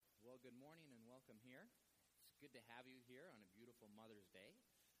good morning and welcome here. It's good to have you here on a beautiful Mother's Day.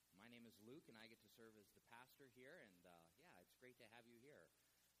 My name is Luke, and I get to serve as the pastor here, and it's great to have you here.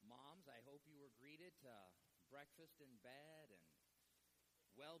 Moms, I hope you were greeted to breakfast in bed and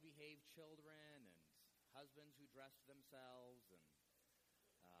well-behaved children and husbands who dressed themselves, and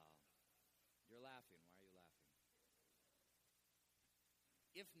you're laughing. Why are you laughing?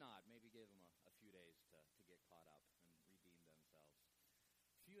 If not, maybe give them a few days to get caught up and redeem themselves.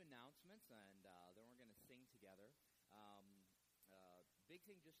 A few announcements, and then we're going to sing together. Big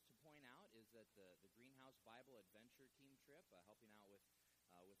thing just to point out is that the Greenhouse Bible Adventure Team trip, helping out with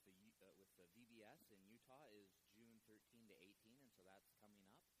the VBS in Utah, is June 13 to 18, and so that's coming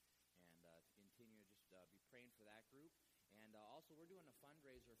up. And to continue, just be praying for that group. And also, we're doing a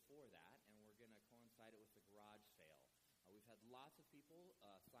fundraiser for that, and we're going to coincide it with the garage sale. We've had lots of people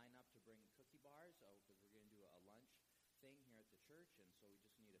sign up to bring cookie bars because we're going to do a lunch thing here at the church, and so we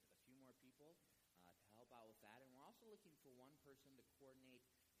just need a few more people to help out with that. And we're also looking for one person to coordinate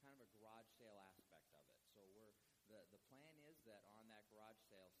kind of a garage sale aspect of it. So the plan is that on that garage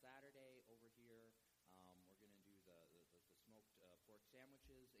sale Saturday over here, we're going to do the smoked pork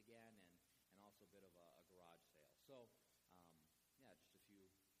sandwiches again, and also a bit of a garage sale. So just a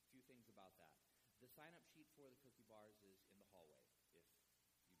few things about that. The sign-up sheet for the cookie bars is in the hallway, if you'd be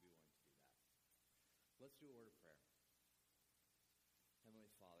willing to do that. Let's do a word of prayer.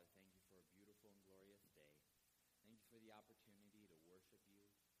 Heavenly Father, thank you for a beautiful and glorious day. Thank you for the opportunity to worship you,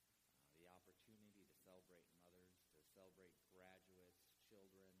 the opportunity to celebrate mothers, to celebrate graduates,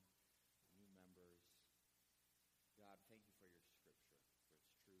 children, new members. God, thank you for your scripture, for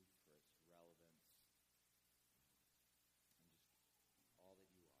its truth, for its relevance, and just all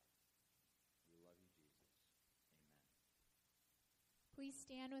that you are. We love you, Jesus. Amen. Please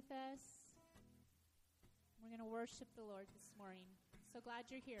stand with us. We're going to worship the Lord this morning. So glad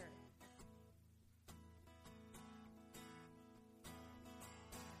you're here.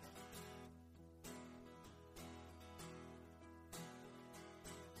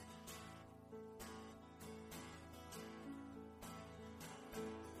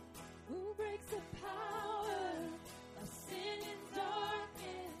 Who breaks the power of sin and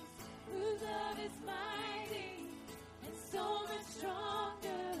darkness? Whose love is mighty and so much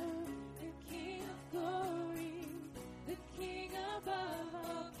stronger? The King of glory, the King above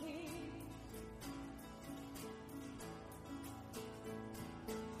all kings.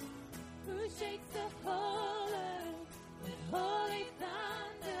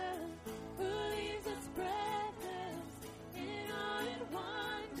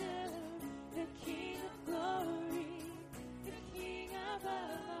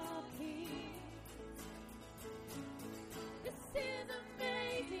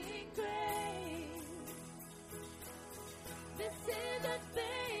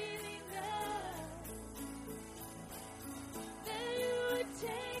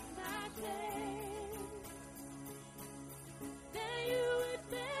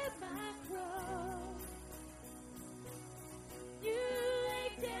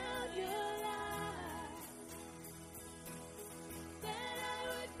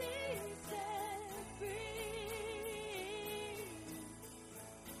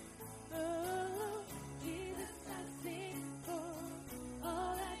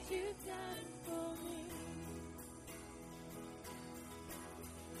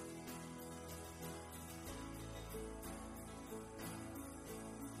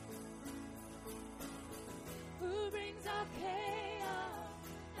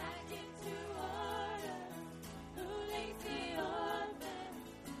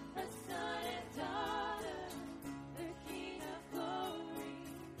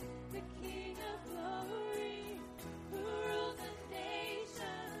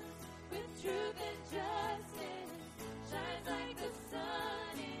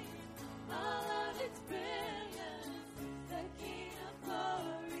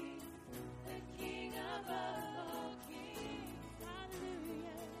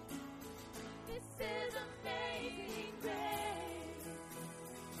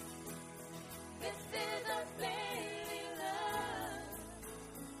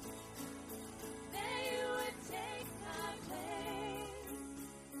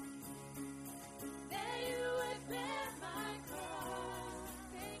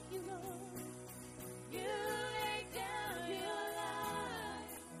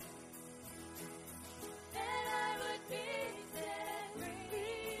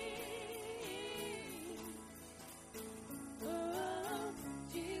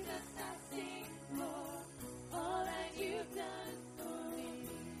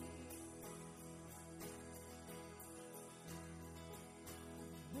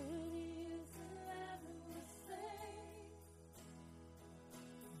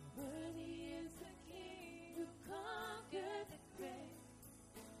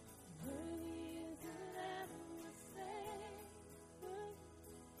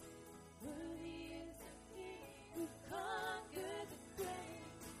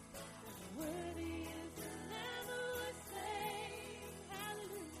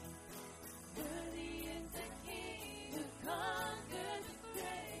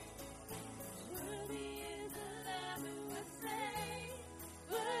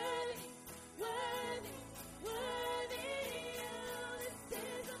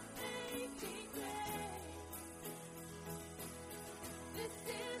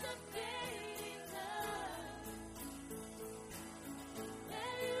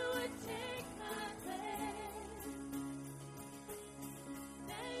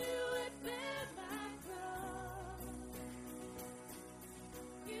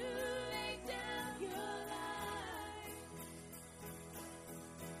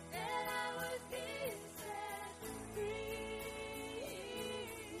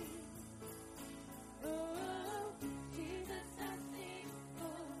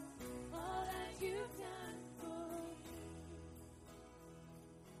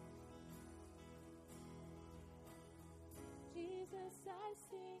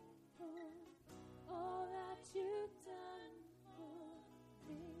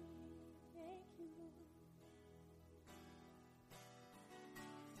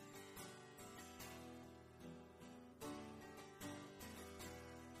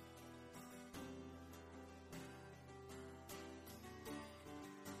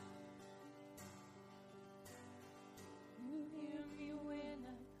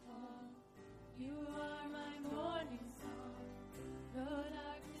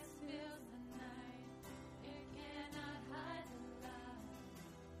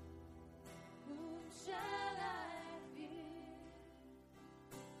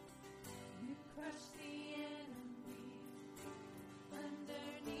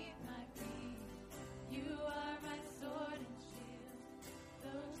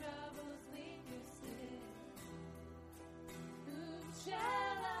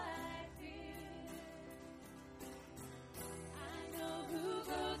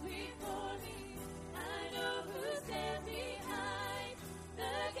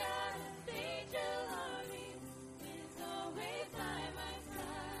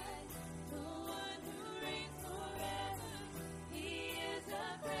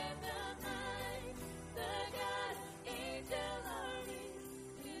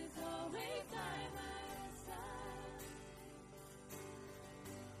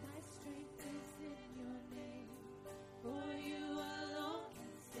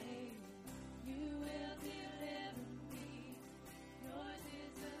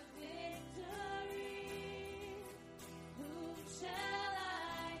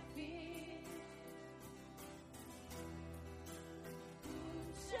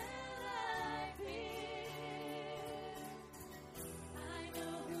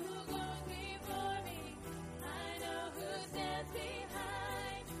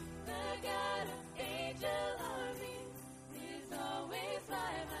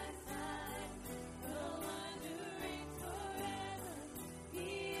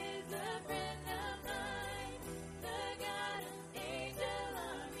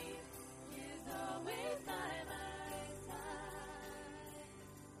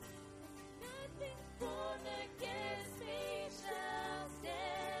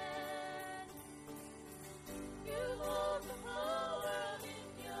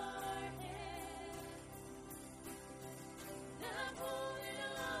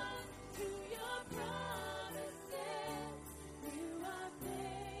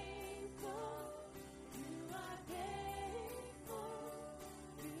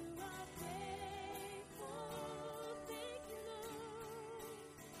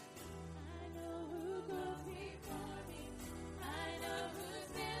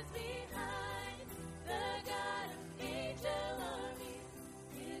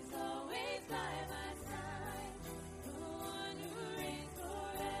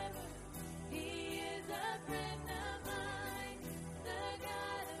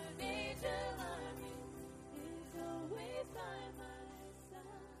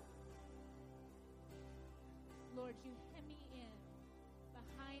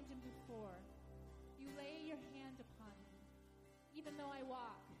 before. You lay your hand upon me. Even though I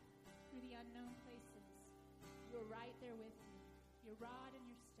walk through the unknown places, you're right there with me. Your rod and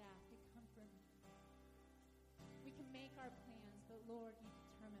your staff, they comfort me. We can make our plans, but Lord, you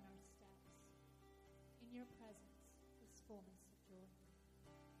determine our steps. In your presence is fullness of joy.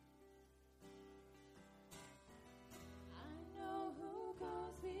 I know who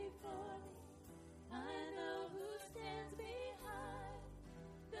goes before me. I know who stands behind.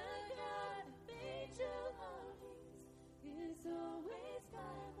 The God of angel armies is always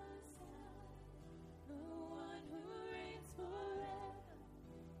by my side. The one who reigns forever.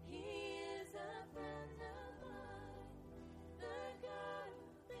 He is a friend of mine. The God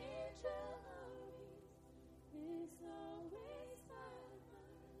of angel armies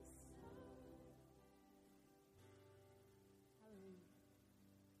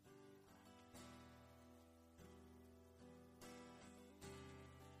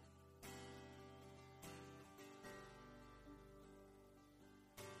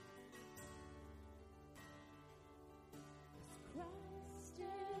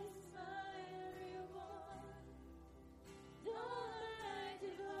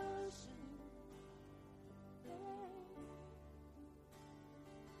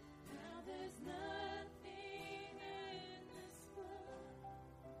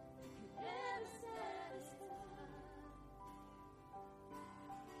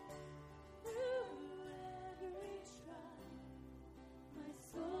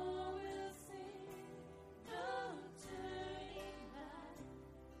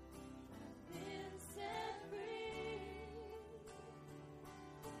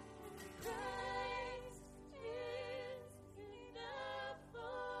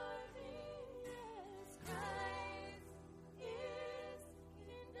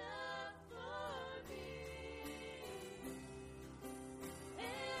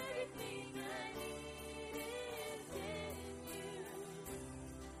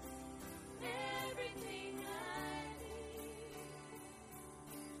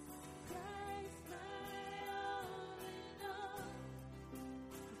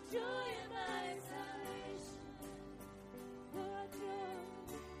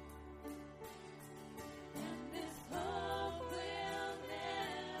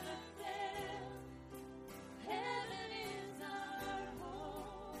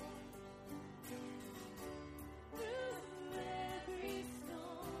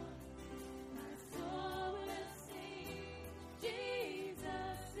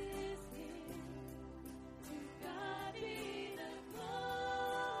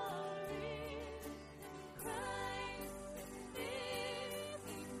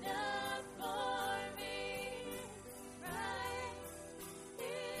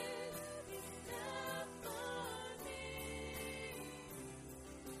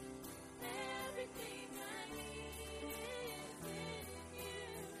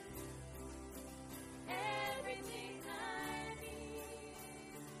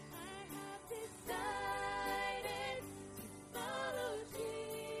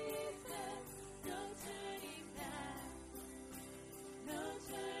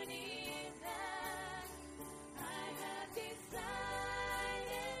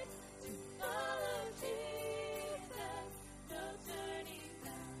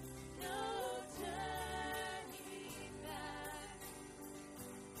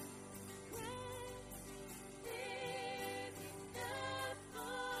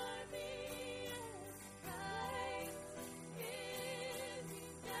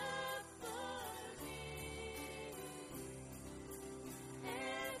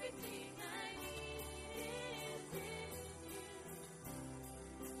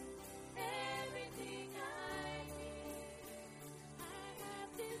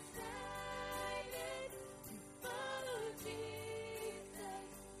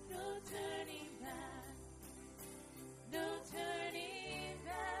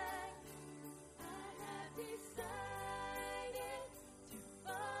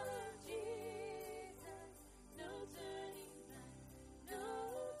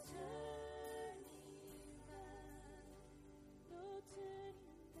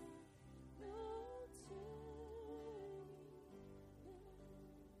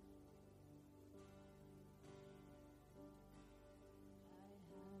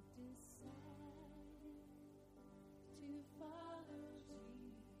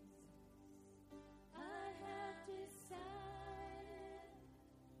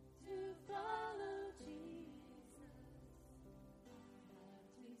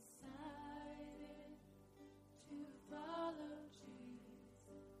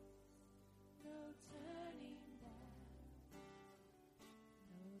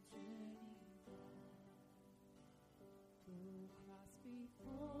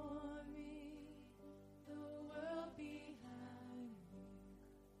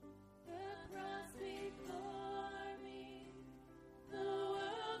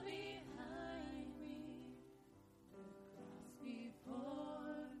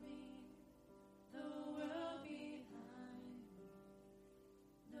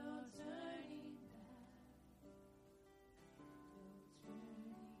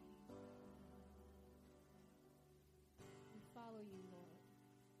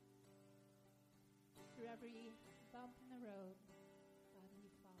every bump in the road, God,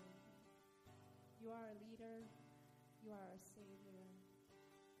 we follow you. You are our leader. You are our Savior.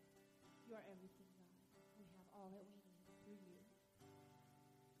 You are everything, God. We have all that we need through you.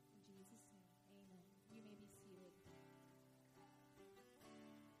 In Jesus' name, amen. You may be seated.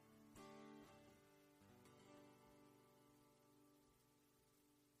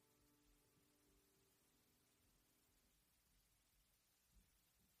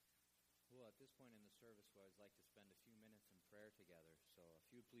 Well, at this point in the service, we always like to spend a few minutes in prayer together. So if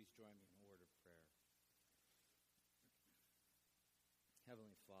you please join me in a word of prayer.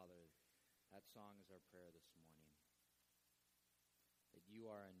 Heavenly Father, that song is our prayer this morning. That you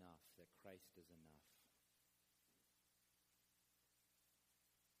are enough, that Christ is enough.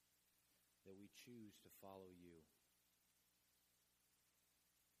 That we choose to follow you.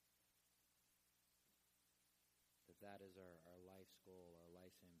 That is our life's goal, our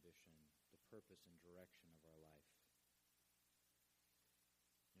life's ambition, the purpose and direction of our life.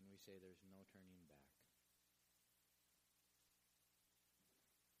 And we say there's no turning back.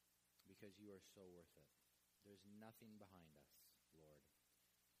 Because you are so worth it. There's nothing behind us, Lord,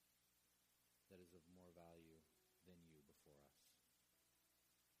 that is of more value than you before us.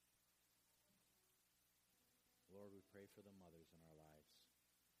 Lord, we pray for the mothers in our lives.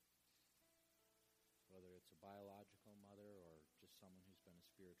 Whether it's a biological mother or just someone who's been a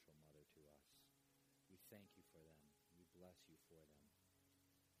spiritual mother to us. We thank you for them. We bless you for them.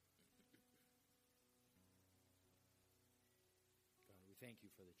 God, we thank you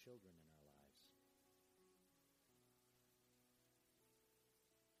for the children in our lives.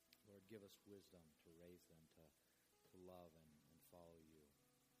 Lord, give us wisdom to raise them, to love and follow you.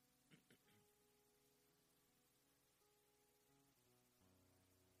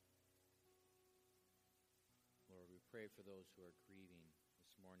 Pray for those who are grieving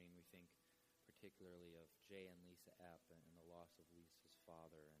this morning. We think particularly of Jay and Lisa Epp and the loss of Lisa's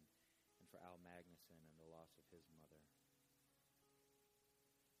father, and for Al Magnuson and the loss of his mother.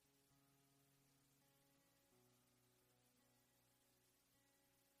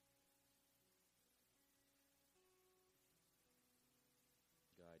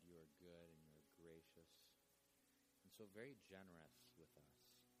 God, you are good and you are gracious and so very generous with us.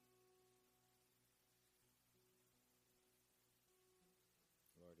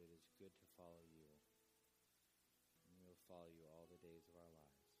 Lord, it is good to follow you, and we will follow you all the days of our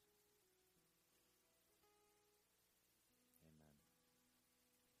lives. Amen.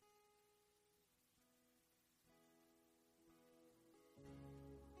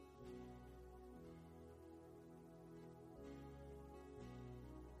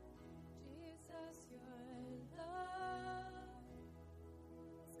 Jesus, your love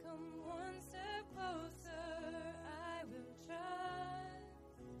has come one step closer. I will trust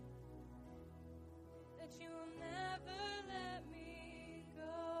that you will never let me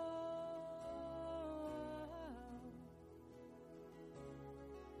go.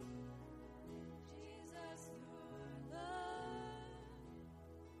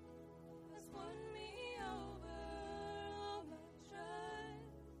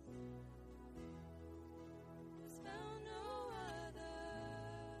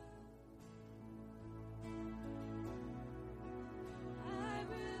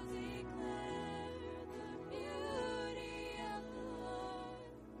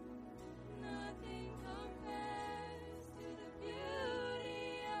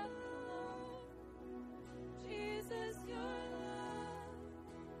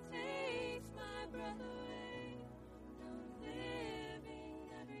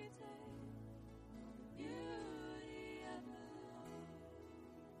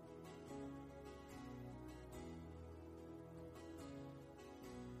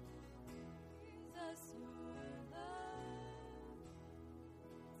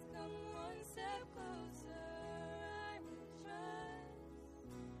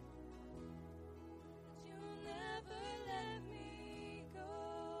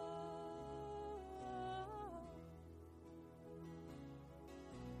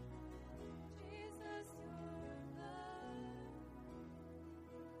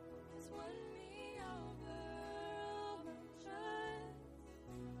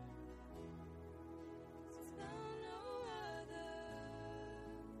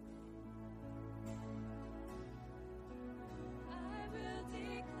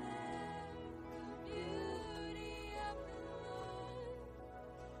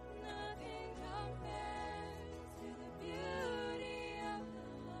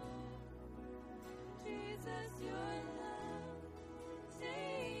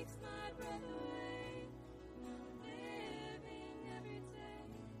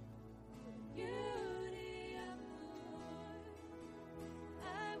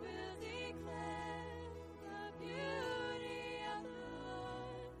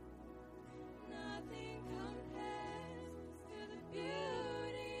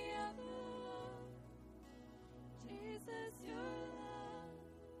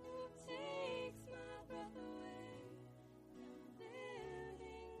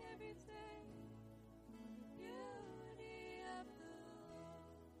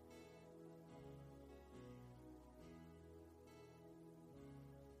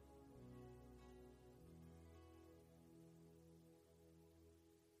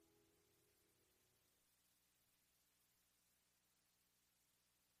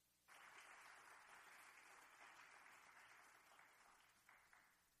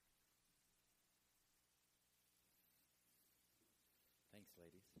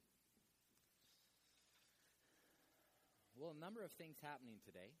 ladies. Well, a number of things happening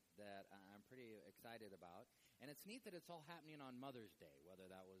today that I'm pretty excited about. And it's neat that it's all happening on Mother's Day, whether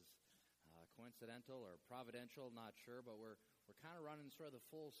that was coincidental or providential, not sure. But we're kind of running sort of the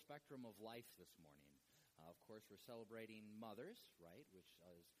full spectrum of life this morning. Of course, we're celebrating mothers, right, which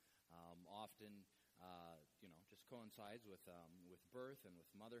is often, just coincides with birth and with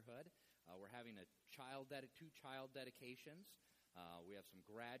motherhood. We're having two child dedications. We have some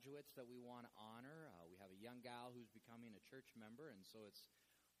graduates that we want to honor. We have a young gal who's becoming a church member, and so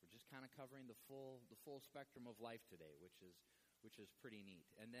we're just kind of covering the full spectrum of life today, which is pretty neat.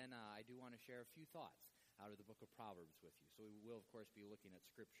 And then I do want to share a few thoughts out of the book of Proverbs with you. So we will, of course, be looking at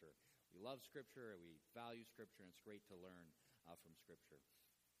Scripture. We love Scripture, we value Scripture, and it's great to learn from Scripture.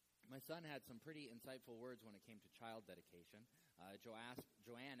 My son had some pretty insightful words when it came to child dedication.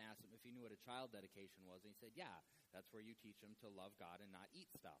 Joanne asked him if he knew what a child dedication was, and he said, yeah, that's where you teach them to love God and not eat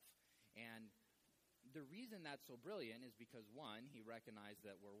stuff. And the reason that's so brilliant is because, one, he recognized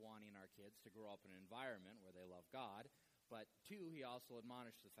that we're wanting our kids to grow up in an environment where they love God, but two, he also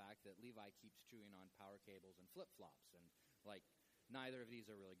admonished the fact that Levi keeps chewing on power cables and flip-flops, and, neither of these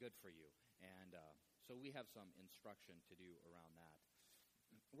are really good for you. And so we have some instruction to do around that.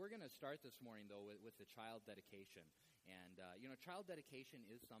 We're going to start this morning, though, with the child dedication. And, child dedication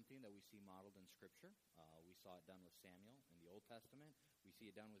is something that we see modeled in Scripture. We saw it done with Samuel in the Old Testament. We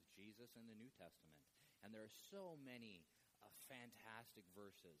see it done with Jesus in the New Testament. And there are so many fantastic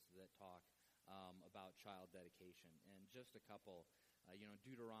verses that talk about child dedication. And just a couple,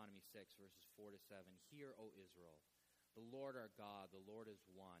 Deuteronomy 6, verses 4 to 7. Hear, O Israel, the Lord our God, the Lord is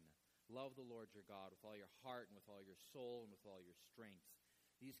one. Love the Lord your God with all your heart and with all your soul and with all your strength.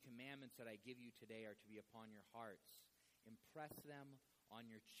 These commandments that I give you today are to be upon your hearts. Impress them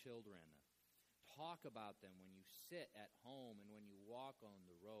on your children. Talk about them when you sit at home and when you walk on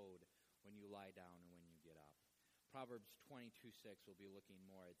the road, when you lie down and when you get up. Proverbs 22:6, we'll be looking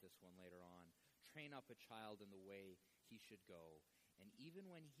more at this one later on. Train up a child in the way he should go, and even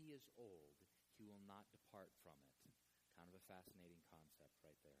when he is old, he will not depart from it. Kind of a fascinating concept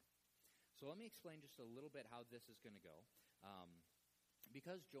right there. So let me explain just a little bit how this is going to go.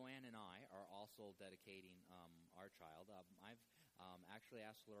 Because Joanne and I are also dedicating our child, I've actually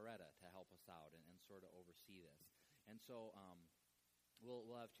asked Loretta to help us out and sort of oversee this. And so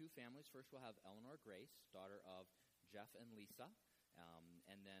we'll have two families. First, we'll have Eleanor Grace, daughter of Jeff and Lisa,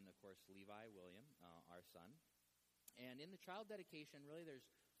 and then, of course, Levi William, our son. And in the child dedication, really, there's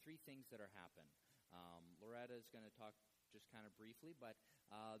three things that are happening. Loretta is going to talk just kind of briefly, but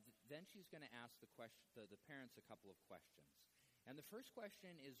then she's going to ask the parents a couple of questions. And the first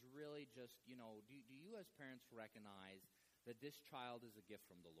question is really just, do you as parents recognize that this child is a gift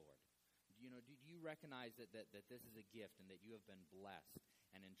from the Lord? Do you recognize that this is a gift and that you have been blessed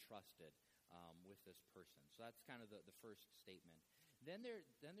and entrusted with this person? So that's kind of the first statement. Then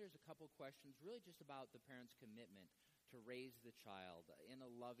there's a couple questions really just about the parent's commitment to raise the child in a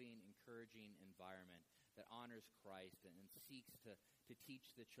loving, encouraging environment that honors Christ and seeks to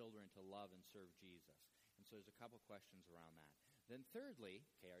teach the children to love and serve Jesus. And so there's a couple questions around that. Then thirdly,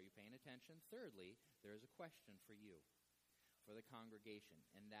 are you paying attention? Thirdly, there is a question for you, for the congregation.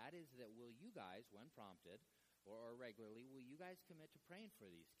 And that is that will you guys, when prompted or regularly, will you guys commit to praying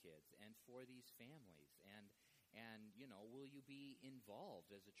for these kids and for these families? And will you be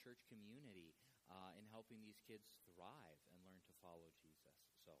involved as a church community in helping these kids thrive and learn to follow Jesus?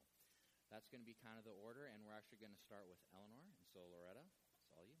 So that's going to be kind of the order, and we're actually going to start with Eleanor. And so, Loretta,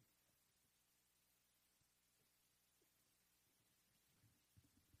 it's all you.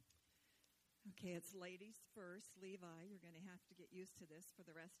 Okay, it's ladies first. Levi, you're going to have to get used to this for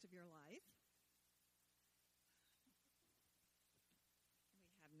the rest of your life.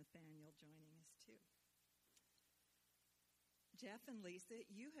 We have Nathaniel joining us too. Jeff and Lisa,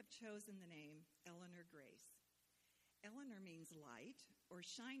 you have chosen the name Eleanor Grace. Eleanor means light or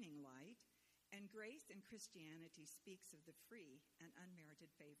shining light, and grace in Christianity speaks of the free and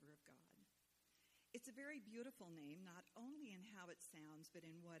unmerited favor of God. It's a very beautiful name, not only in how it sounds, but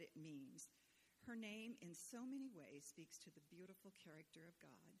in what it means. Her name, in so many ways, speaks to the beautiful character of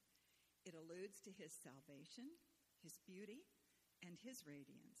God. It alludes to his salvation, his beauty, and his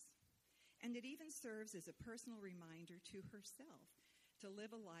radiance. And it even serves as a personal reminder to herself to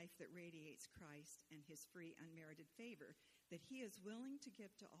live a life that radiates Christ and his free, unmerited favor that he is willing to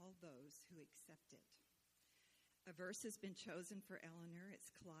give to all those who accept it. A verse has been chosen for Eleanor.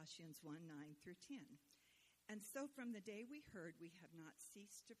 It's Colossians 1:9-10. And so from the day we heard, we have not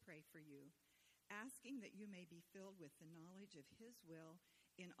ceased to pray for you, asking that you may be filled with the knowledge of his will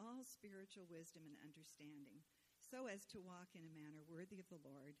in all spiritual wisdom and understanding, so as to walk in a manner worthy of the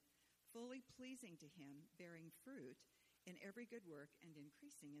Lord, fully pleasing to him, bearing fruit in every good work and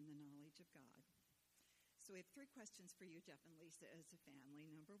increasing in the knowledge of God. So we have 3 questions for you, Jeff and Lisa, as a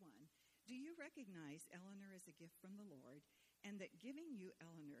family. Number 1, do you recognize Eleanor as a gift from the Lord, and that giving you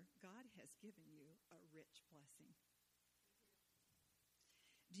Eleanor, God has given you a rich blessing?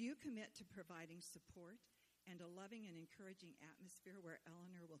 Do you commit to providing support and a loving and encouraging atmosphere where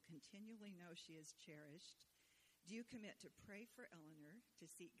Eleanor will continually know she is cherished? Do you commit to pray for Eleanor, to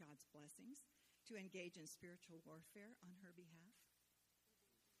seek God's blessings, to engage in spiritual warfare on her behalf?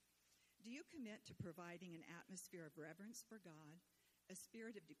 Do you commit to providing an atmosphere of reverence for God, a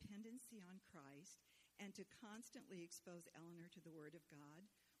spirit of dependency on Christ, and to constantly expose Eleanor to the Word of God?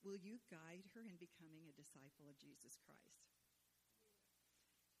 Will you guide her in becoming a disciple of Jesus Christ?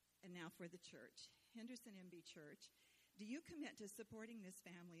 And now for the church. Henderson MB Church, do you commit to supporting this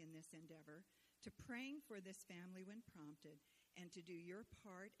family in this endeavor, to praying for this family when prompted, and to do your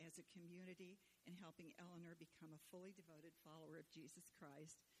part as a community in helping Eleanor become a fully devoted follower of Jesus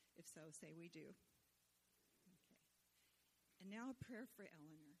Christ? If so, say we do. Okay. And now a prayer for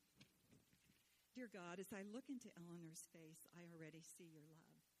Eleanor. Dear God, as I look into Eleanor's face, I already see your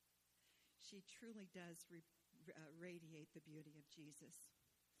love. She truly does radiate the beauty of Jesus.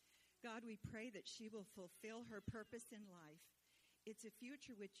 God, we pray that she will fulfill her purpose in life. It's a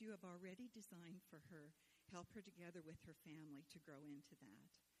future which you have already designed for her. Help her together with her family to grow into that.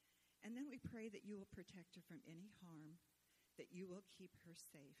 And then we pray that you will protect her from any harm, that you will keep her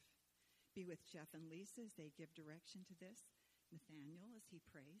safe. Be with Jeff and Lisa as they give direction to this, Nathaniel as he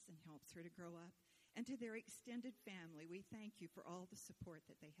prays and helps her to grow up, and to their extended family. We thank you for all the support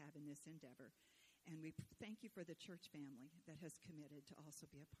that they have in this endeavor. And we thank you for the church family that has committed to also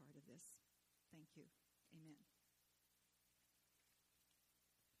be a part of this. Thank you. Amen.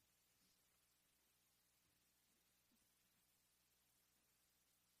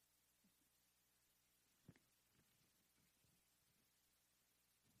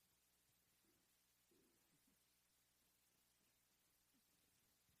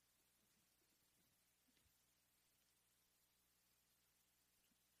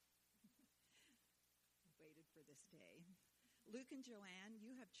 Waited for this day. Luke and Joanne,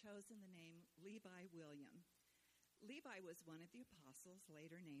 you have chosen the name Levi William. Levi was one of the apostles,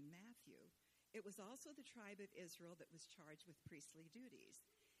 later named Matthew. It was also the tribe of Israel that was charged with priestly duties.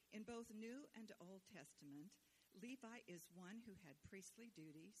 In both New and Old Testament, Levi is one who had priestly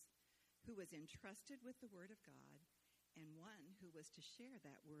duties, who was entrusted with the word of God, and one who was to share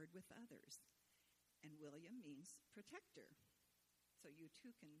that word with others. And William means protector. So you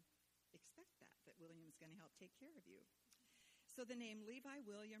too can expect that William's going to help take care of you. So the name Levi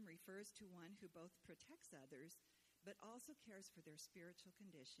William refers to one who both protects others, but also cares for their spiritual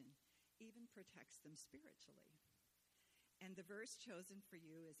condition, even protects them spiritually. And the verse chosen for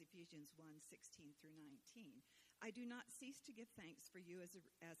you is Ephesians 1:16 through 19. I do not cease to give thanks for you as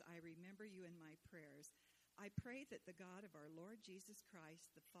I remember you in my prayers. I pray that the God of our Lord Jesus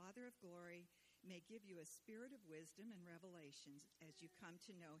Christ, the Father of glory, may give you a spirit of wisdom and revelation as you come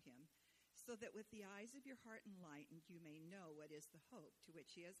to know him, so that with the eyes of your heart enlightened you may know what is the hope to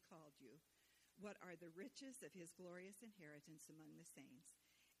which he has called you, what are the riches of his glorious inheritance among the saints,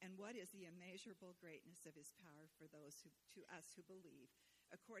 and what is the immeasurable greatness of his power for those to us who believe,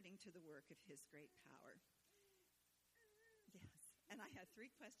 according to the work of his great power. Yes, and I had 3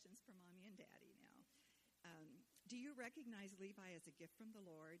 questions for Mommy and Daddy now. Do you recognize Levi as a gift from the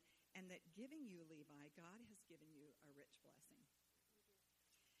Lord, and that giving you Levi, God has given you a rich blessing?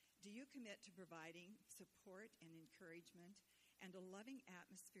 Do you commit to providing support and encouragement and a loving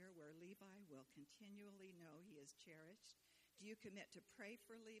atmosphere where Levi will continually know he is cherished? Do you commit to pray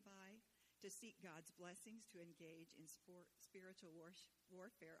for Levi, to seek God's blessings, to engage in spiritual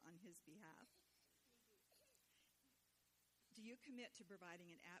warfare on his behalf? Do you commit to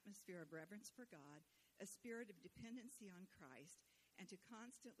providing an atmosphere of reverence for God, a spirit of dependency on Christ, and to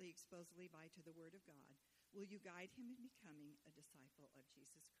constantly expose Levi to the Word of God? Will you guide him in becoming a disciple of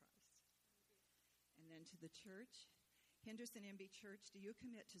Jesus Christ? And then to the church, Henderson MB Church, do you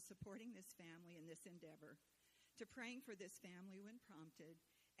commit to supporting this family in this endeavor, to praying for this family when prompted,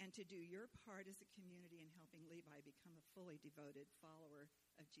 and to do your part as a community in helping Levi become a fully devoted follower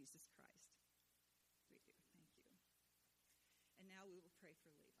of Jesus Christ? We do. Thank you. And now we will pray for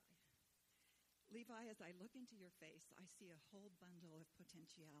Levi. Levi, as I look into your face, I see a whole bundle of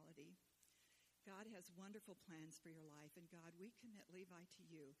potentiality. God has wonderful plans for your life, and God, we commit Levi to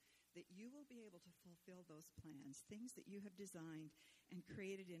you, that you will be able to fulfill those plans, things that you have designed and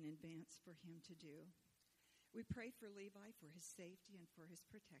created in advance for him to do. We pray for Levi, for his safety and for his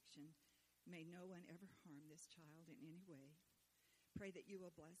protection. May no one ever harm this child in any way. Pray that you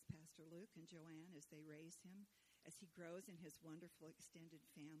will bless Pastor Luke and Joanne as they raise him, as he grows in his wonderful extended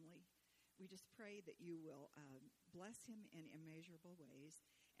family. We just pray that you will bless him in immeasurable ways,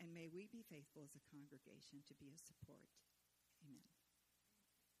 and may we be faithful as a congregation to be a support. Amen.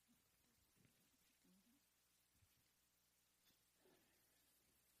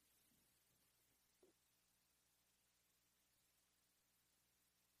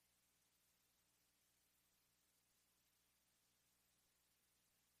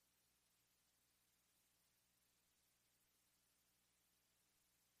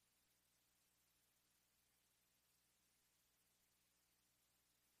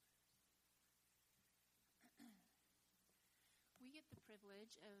 We get the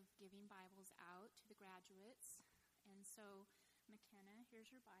privilege of giving Bibles out to the graduates. And so, McKenna, here's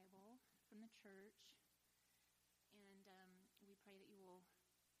your Bible from the church. And we pray that you will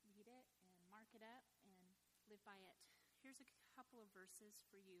read it and mark it up and live by it. Here's a couple of verses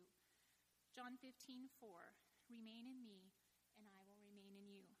for you. John 15:4, remain in me, and I will remain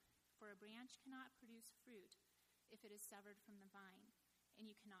in you. For a branch cannot produce fruit if it is severed from the vine, and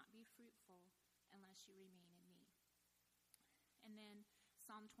you cannot be fruitful unless you remain in me. And then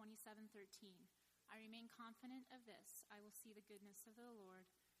Psalm 27:13, I remain confident of this, I will see the goodness of the Lord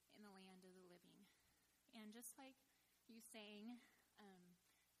in the land of the living. And just like you sang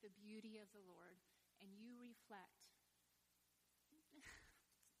the beauty of the Lord, and you reflect,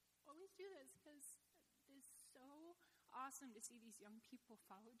 always do this because it's so awesome to see these young people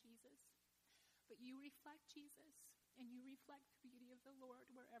follow Jesus. But you reflect Jesus, and you reflect the beauty of the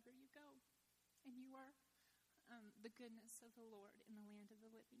Lord wherever you go. And you are the goodness of the Lord in the land of the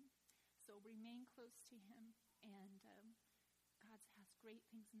living. So remain close to him, and God has great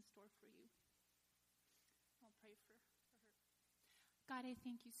things in store for you. I'll pray for her. God, I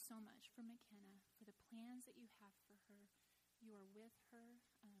thank you so much for McKenna, for the plans that you have for her. You are with her.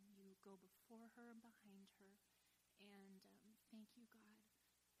 You go before her and behind her. And thank you, God,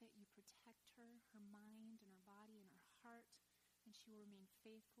 that you protect her, her mind and her body and her heart, and she will remain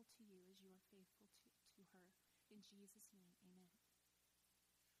faithful to you as you are faithful to her. In Jesus' name, amen.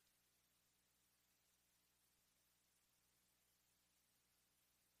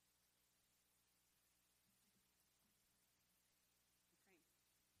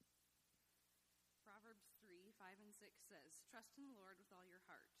 Proverbs 3:5-6 says, trust in the Lord with all your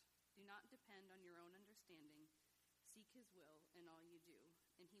heart. Do not depend on your own understanding. Seek his will in all you do,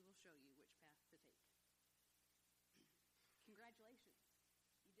 and he will show you which path to take. Congratulations.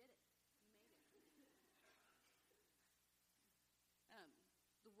 You did it.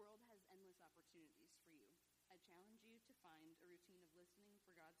 The world has endless opportunities for you. I challenge you to find a routine of listening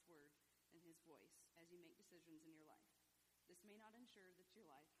for God's word and his voice as you make decisions in your life. This may not ensure that your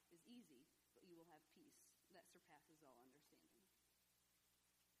life is easy, but you will have peace that surpasses all understanding.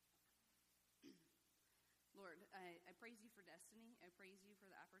 Lord, I praise you for Destiny. I praise you for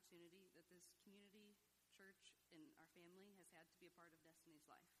the opportunity that this community, church, and our family has had to be a part of Destiny's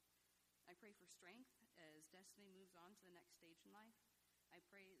life. I pray for strength as Destiny moves on to the next stage in life. I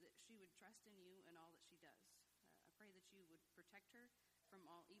pray that she would trust in you in all that she does. I pray that you would protect her from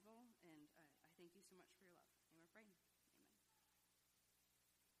all evil, and I thank you so much for your love. And we're praying. Amen.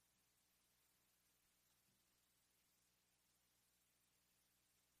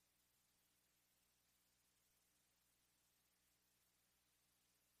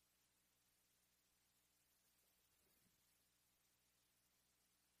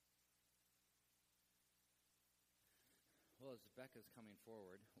 Well, as Becca's coming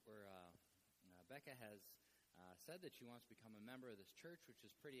forward, Becca has said that she wants to become a member of this church, which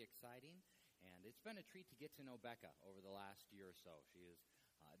is pretty exciting. And it's been a treat to get to know Becca over the last year or so. She is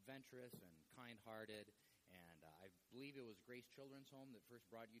adventurous and kind-hearted, and I believe it was Grace Children's Home that first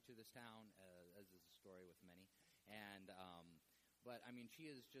brought you to this town, as is the story with many. And but, I mean, she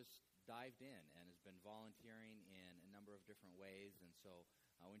has just dived in and has been volunteering in a number of different ways. And so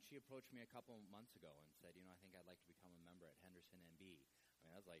when she approached me a couple months ago and said, I think I'd like to become a member at Henderson MB, I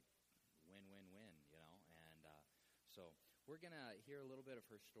mean, I was like, win-win-win, And so we're going to hear a little bit of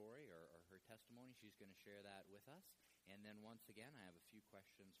her story or her testimony. She's going to share that with us. And then once again, I have a few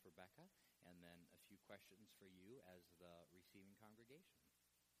questions for Becca and then a few questions for you as the receiving congregation.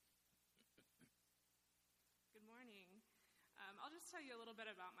 Good morning. I'll just tell you a little bit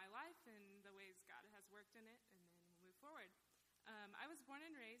about my life and the ways God has worked in it, and then we'll move forward. I was born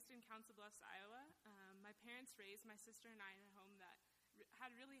and raised in Council Bluffs, Iowa. My parents raised my sister and I in a home that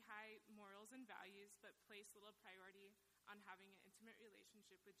had really high morals and values, but placed little priority on having an intimate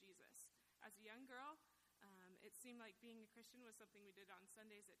relationship with Jesus. As a young girl, It seemed like being a Christian was something we did on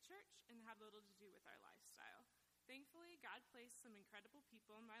Sundays at church and had little to do with our lifestyle. Thankfully, God placed some incredible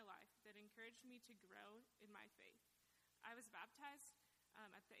people in my life that encouraged me to grow in my faith. I was baptized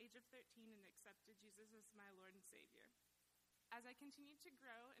at the age of 13 and accepted Jesus as my Lord and Savior. As I continued to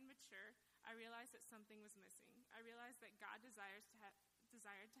grow and mature, I realized that something was missing. I realized that God desired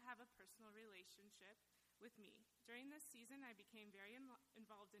to have a personal relationship with me. During this season, I became very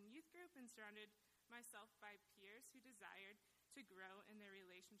involved in youth group and surrounded myself by peers who desired to grow in their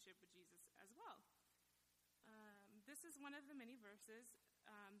relationship with Jesus as well. This is one of the many verses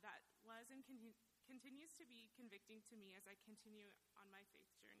that was and continues to be convicting to me as I continue on my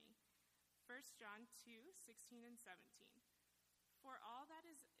faith journey. 1 John 2:16 and 17. For all that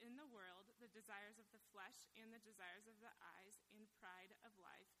is in the world, the desires of the flesh and the desires of the eyes and pride of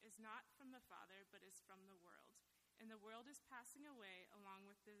life is not from the Father, but is from the world. And the world is passing away along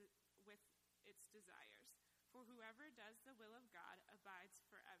with its desires. For whoever does the will of God abides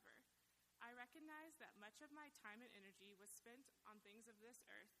forever. I recognize that much of my time and energy was spent on things of this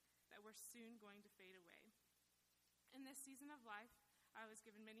earth that were soon going to fade away. In this season of life, I was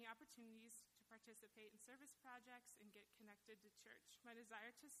given many opportunities to participate in service projects and get connected to church. My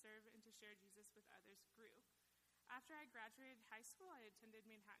desire to serve and to share Jesus with others grew. After I graduated high school, I attended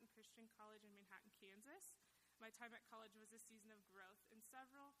Manhattan Christian College in Manhattan, Kansas. My time at college was a season of growth in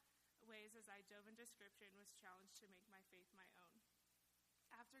several ways as I dove into Scripture and was challenged to make my faith my own.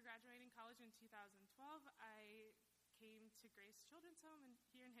 After graduating college in 2012, I came to Grace Children's Home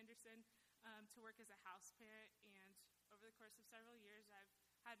here in Henderson to work as a house parent, and over the course of several years, I've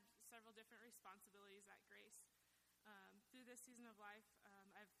had several different responsibilities at Grace. Through this season of life,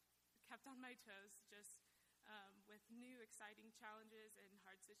 I've kept on my toes just with new exciting challenges and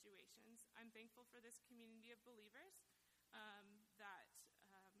hard situations. I'm thankful for this community of believers that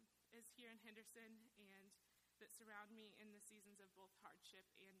is here in Henderson and that surround me in the seasons of both hardship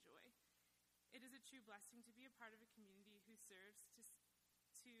and joy. It is a true blessing to be a part of a community who serves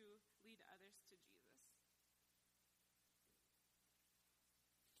to lead others to Jesus.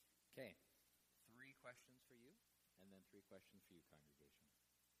 Okay, 3 questions for you, and then 3 questions for you, congregation.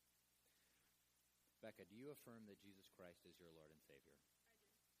 Becca, do you affirm that Jesus Christ is your Lord and Savior? I do.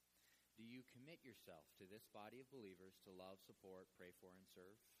 Do you commit yourself to this body of believers to love, support, pray for, and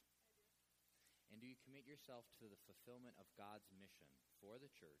serve? I do. And do you commit yourself to the fulfillment of God's mission for the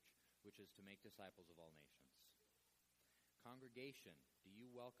church, which is to make disciples of all nations? Congregation, do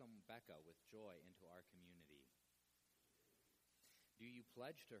you welcome Becca with joy into our community? Do you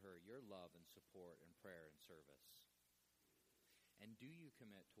pledge to her your love and support and prayer and service? And do you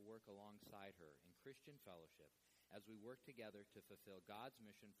commit to work alongside her in Christian fellowship as we work together to fulfill God's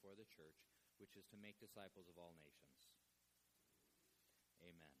mission for the church, which is to make disciples of all nations?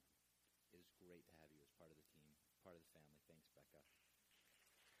 Amen. It is great to have you as part of the team, part of the family. Thanks, Becca.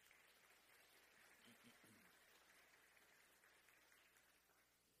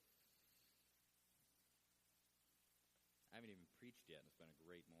 I haven't even preached yet. It's been a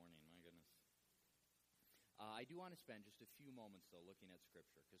great morning. My goodness. I do want to spend just a few moments, though, looking at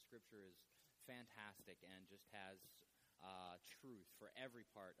Scripture, because Scripture is fantastic and just has truth for every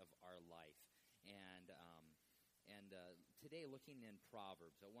part of our life. And today, looking in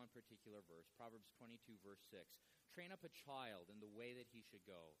Proverbs, at one particular verse, Proverbs 22, verse 6, train up a child in the way that he should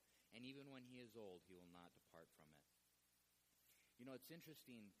go, and even when he is old, he will not depart from it. You know, it's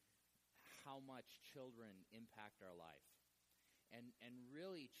interesting how much children impact our life. And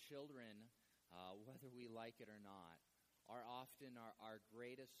really, children, whether we like it or not, are often our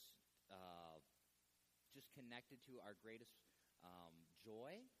greatest, just connected to our greatest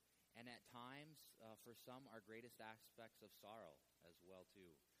joy, and at times, for some, our greatest aspects of sorrow as well,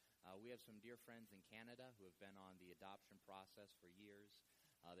 too. We have some dear friends in Canada who have been on the adoption process for years.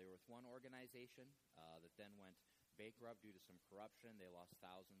 They were with one organization that then went bankrupt due to some corruption. They lost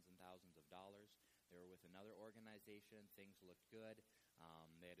thousands and thousands of dollars. They were with another organization. Things looked good.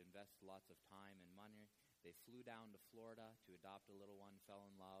 They had invested lots of time and money. They flew down to Florida to adopt a little one, fell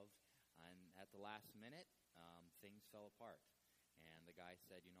in love, and at the last minute, things fell apart. And the guy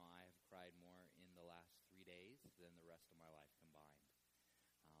said, you know, I have cried more in the last 3 days than the rest of my life combined.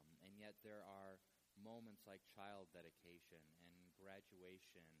 And yet there are moments like child dedication and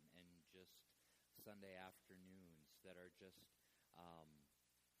graduation and just Sunday afternoons that are just,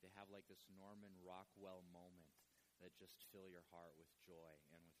 they have like this Norman Rockwell moment that just fill your heart with joy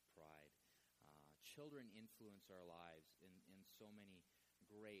and with pride. Children influence our lives in so many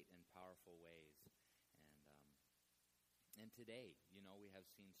great and powerful ways. And today, you know, we have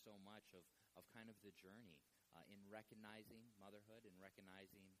seen so much of kind of the journey in recognizing motherhood and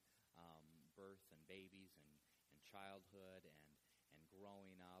recognizing birth and babies and childhood and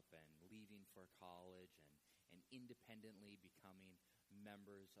growing up and leaving for college and independently becoming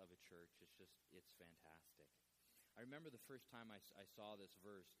members of a church. It's fantastic. I remember the first time I saw this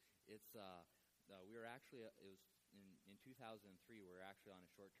verse. It was in 2003. We were actually on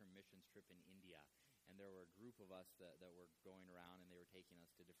a short-term missions trip in India, and there were a group of us that were going around, and they were taking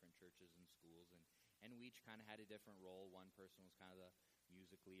us to different churches and schools, and we each kind of had a different role. One person was kind of the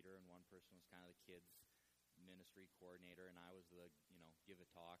music leader, and one person was kind of the kids ministry coordinator, and I was the give a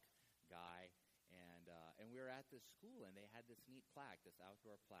talk guy. And we were at this school, and they had this neat plaque, this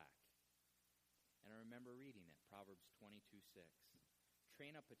outdoor plaque. And I remember reading it, Proverbs 22:6.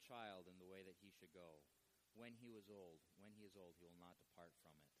 Train up a child in the way that he should go. When he is old, he will not depart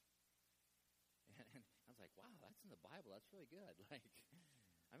from it. And I was like, wow, that's in the Bible. That's really good.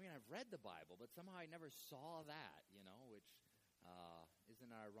 I've read the Bible, but somehow I never saw that, which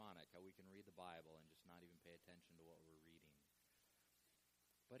isn't ironic how we can read the Bible and just not even pay attention to what we're reading.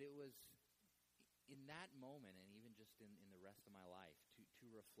 But it was in that moment, and even just in the rest of my life, to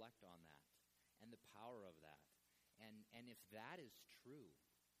reflect on that and the power of that. And if that is true,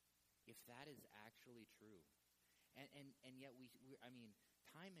 if that is actually true, and yet we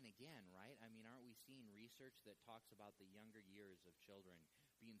time and again, right? Aren't we seeing research that talks about the younger years of children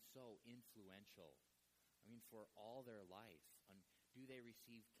being so influential? For all their life. Do they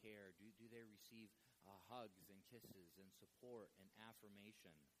receive care? Do they receive hugs and kisses and support and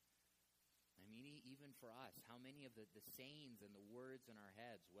affirmation? Even for us, how many of the sayings and the words in our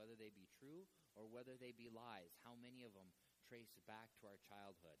heads, whether they be true or whether they be lies, how many of them trace back to our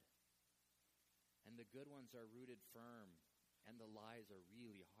childhood? And the good ones are rooted firm, and the lies are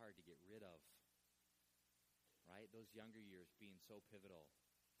really hard to get rid of. Right? Those younger years being so pivotal.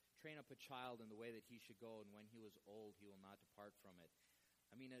 Train up a child in the way that he should go, and when he was old, he will not depart from it.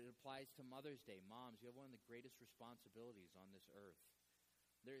 It applies to Mother's Day. Moms, you have one of the greatest responsibilities on this earth.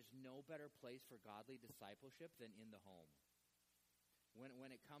 There's no better place for godly discipleship than in the home. When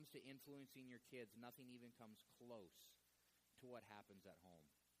it comes to influencing your kids, nothing even comes close to what happens at home.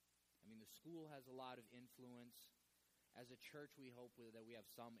 The school has a lot of influence. As a church, we hope that we have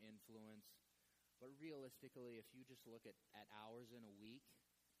some influence. But realistically, if you just look at hours in a week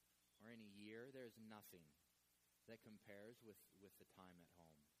or in a year, there's nothing that compares with the time at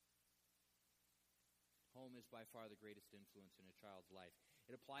home. Home is by far the greatest influence in a child's life.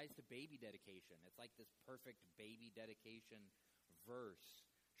 It applies to baby dedication. It's like this perfect baby dedication verse.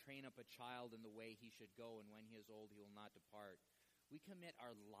 Train up a child in the way he should go, and when he is old, he will not depart. We commit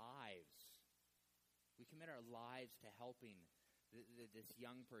our lives. We commit our lives to helping this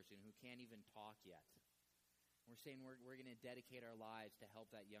young person who can't even talk yet. We're saying we're going to dedicate our lives to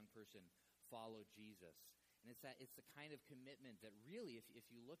help that young person follow Jesus. And it's the kind of commitment that really, if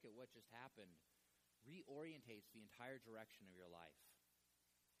you look at what just happened, reorientates the entire direction of your life.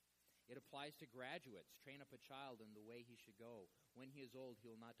 It applies to graduates. Train up a child in the way he should go. When he is old, he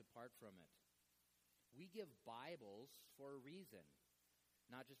will not depart from it. We give Bibles for a reason.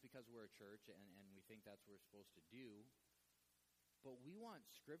 Not just because we're a church and we think that's what we're supposed to do, but we want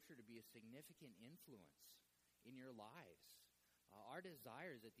Scripture to be a significant influence in your lives. Our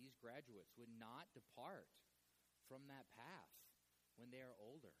desire is that these graduates would not depart from that path when they are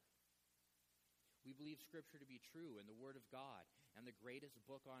older. We believe Scripture to be true and the Word of God and the greatest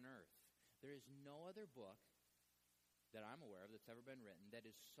book on earth. There is no other book that I'm aware of that's ever been written that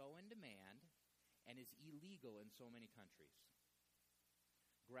is so in demand and is illegal in so many countries.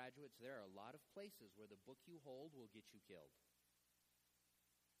 Graduates, there are a lot of places where the book you hold will get you killed.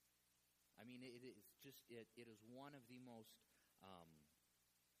 It is one of the most,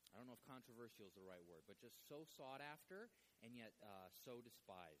 I don't know if controversial is the right word, but just so sought after and yet so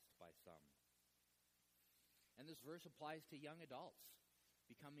despised by some. And this verse applies to young adults,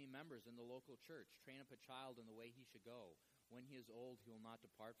 becoming members in the local church. Train up a child in the way he should go. When he is old, he will not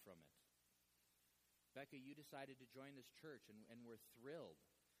depart from it. Becca, you decided to join this church, and we're thrilled,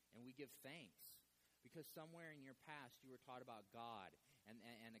 and we give thanks, because somewhere in your past you were taught about God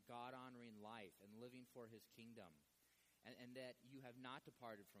and a God-honoring life and living for his kingdom, and that you have not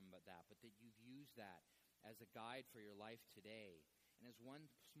departed from that, but that you've used that as a guide for your life today. And as one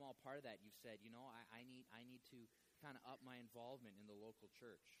small part of that, you've said, I need to kind of up my involvement in the local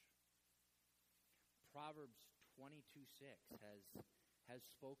church. Proverbs 22:6 has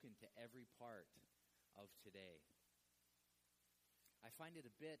spoken to every part of today. I find it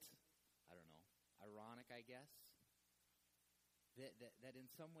a bit, ironic, I guess, that in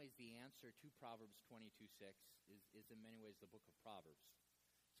some ways the answer to Proverbs 22:6 is in many ways the book of Proverbs.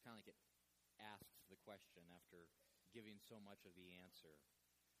 It's kind of like it asks the question after giving so much of the answer.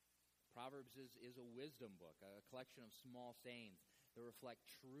 Proverbs is a wisdom book, a collection of small sayings that reflect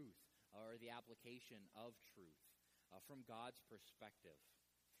truth or the application of truth from God's perspective.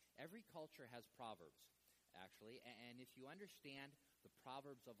 Every culture has proverbs, actually, and if you understand the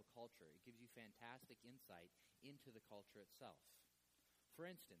proverbs of a culture, it gives you fantastic insight into the culture itself. For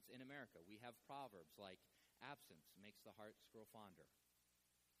instance, in America, we have proverbs like, absence makes the heart grow fonder.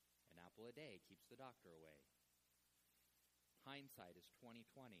 An apple a day keeps the doctor away. Hindsight is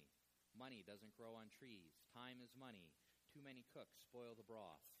 20/20. Money doesn't grow on trees. Time is money. Too many cooks spoil the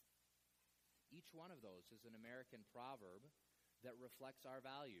broth. Each one of those is an American proverb that reflects our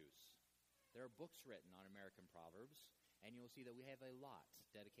values. There are books written on American proverbs, and you'll see that we have a lot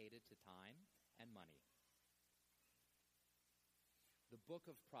dedicated to time and money. The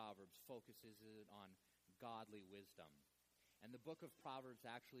book of Proverbs focuses on godly wisdom. And the book of Proverbs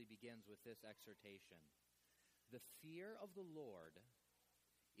actually begins with this exhortation. The fear of the Lord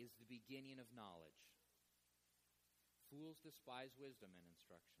is the beginning of knowledge. Fools despise wisdom and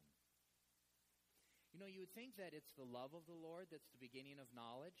instruction. You know, you would think that it's the love of the Lord that's the beginning of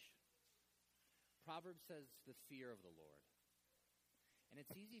knowledge. Proverbs says the fear of the Lord. And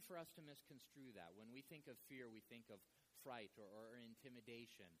it's easy for us to misconstrue that. When we think of fear, we think of fright or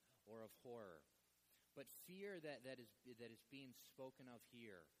intimidation or of horror. But fear that is being spoken of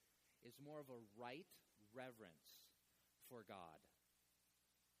here is more of a right reverence for God.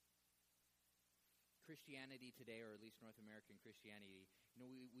 Christianity today, or at least North American Christianity,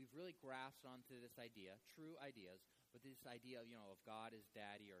 we've really grasped onto this idea, true ideas, but this idea of God as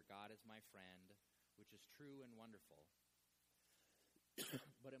daddy or God as my friend, which is true and wonderful.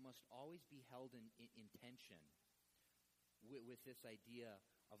 But it must always be held in tension with this idea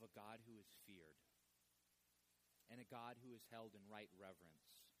of a God who is feared and a God who is held in right reverence.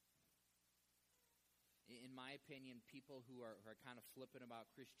 In my opinion, people who are kind of flippant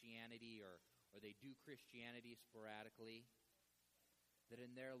about Christianity or they do Christianity sporadically, that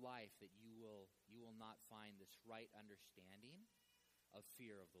in their life that you will not find this right understanding of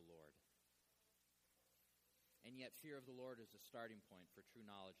fear of the Lord. And yet fear of the Lord is a starting point for true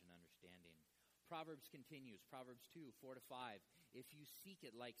knowledge and understanding. Proverbs continues, Proverbs 2, 4-5. If you seek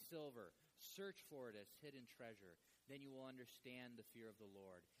it like silver, search for it as hidden treasure, then you will understand the fear of the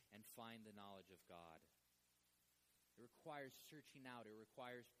Lord and find the knowledge of God. It requires searching out. It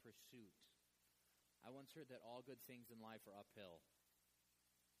requires pursuit. I once heard that all good things in life are uphill.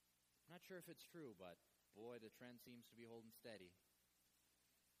 I'm not sure if it's true, but boy, the trend seems to be holding steady.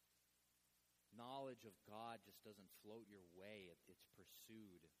 Knowledge of God just doesn't float your way. It's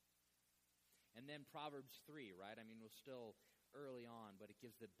pursued. And then Proverbs 3, right? I mean, we're still early on, but it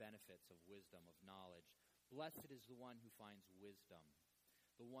gives the benefits of wisdom, of knowledge. Blessed is the one who finds wisdom,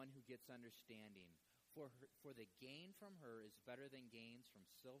 the one who gets understanding. For the gain from her is better than gains from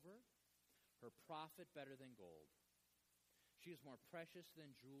silver, her profit better than gold. She is more precious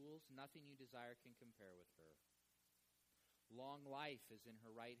than jewels. Nothing you desire can compare with her. Long life is in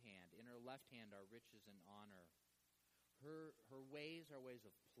her right hand. In her left hand are riches and honor. Her ways are ways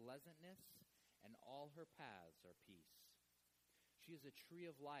of pleasantness, and all her paths are peace. She is a tree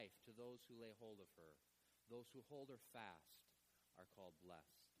of life to those who lay hold of her. Those who hold her fast are called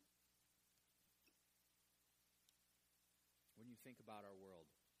blessed. When you think about our world,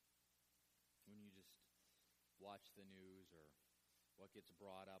 when you just watch the news or what gets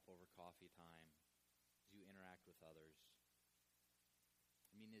brought up over coffee time, as you interact with others,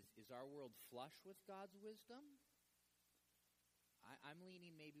 I mean, is our world flush with God's wisdom? I'm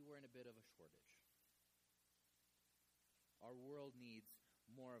leaning maybe we're in a bit of a shortage. Our world needs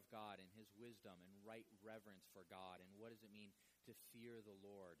more of God and His wisdom and right reverence for God. And what does it mean to fear the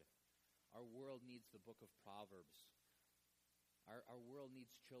Lord? Our world needs the book of Proverbs. Our world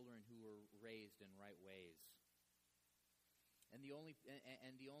needs children who were raised in right ways. And the only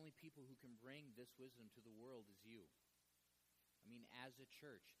people who can bring this wisdom to the world is you. I mean, as a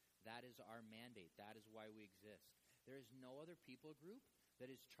church, that is our mandate. That is why we exist. There is no other people group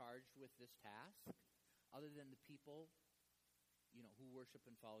that is charged with this task other than the people, who worship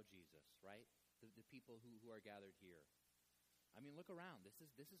and follow Jesus, right? The people who are gathered here. I mean, look around. This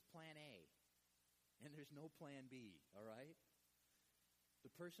is plan A, and there's no plan B, all right? The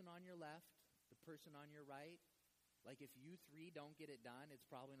person on your left, the person on your right, like if you three don't get it done, it's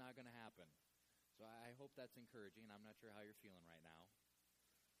probably not going to happen. So I hope that's encouraging. I'm not sure how you're feeling right now.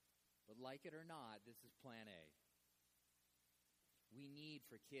 But like it or not, this is plan A. We need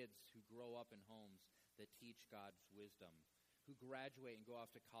for kids who grow up in homes that teach God's wisdom, who graduate and go off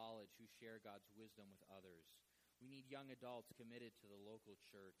to college, who share God's wisdom with others. We need young adults committed to the local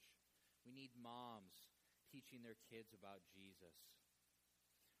church. We need moms teaching their kids about Jesus.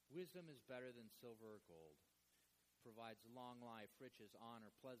 Wisdom is better than silver or gold. Provides long life, riches,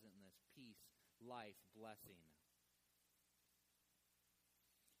 honor, pleasantness, peace, life, blessing.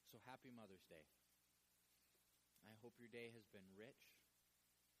 So happy Mother's Day. I hope your day has been rich.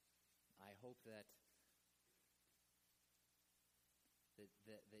 I hope that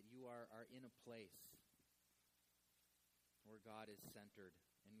you are in a place where God is centered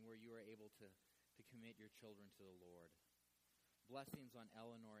and where you are able to commit your children to the Lord. Blessings on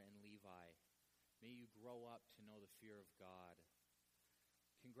Eleanor and Levi. May you grow up to know the fear of God.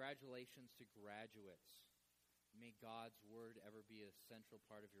 Congratulations to graduates. May God's word ever be a central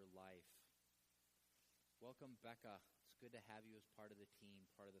part of your life. Welcome, Becca. It's good to have you as part of the team,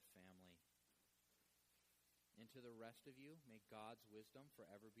 part of the family. And to the rest of you, may God's wisdom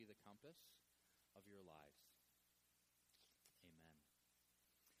forever be the compass of your lives. Amen.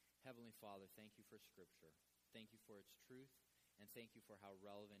 Heavenly Father, thank you for Scripture. Thank you for its truth, and thank you for how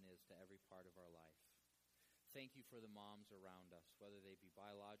relevant it is to every part of our life. Thank you for the moms around us, whether they be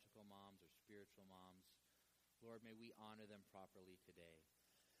biological moms or spiritual moms. Lord, may we honor them properly today.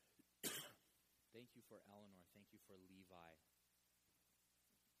 Thank you for Eleanor. Thank you for Levi.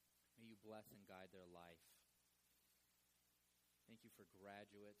 May you bless and guide their life. Thank you for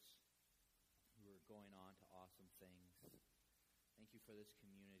graduates who are going on to awesome things. Thank you for this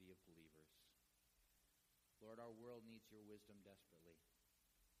community of believers. Lord, our world needs your wisdom desperately.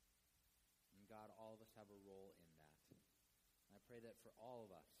 And God, all of us have a role in that. And I pray that for all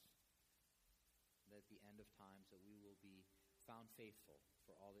of us, that at the end of times that we will be found faithful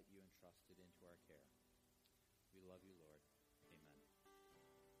for all that you entrusted into our care. We love you, Lord. Amen.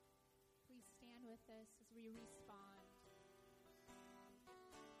 Please stand with us as we respond.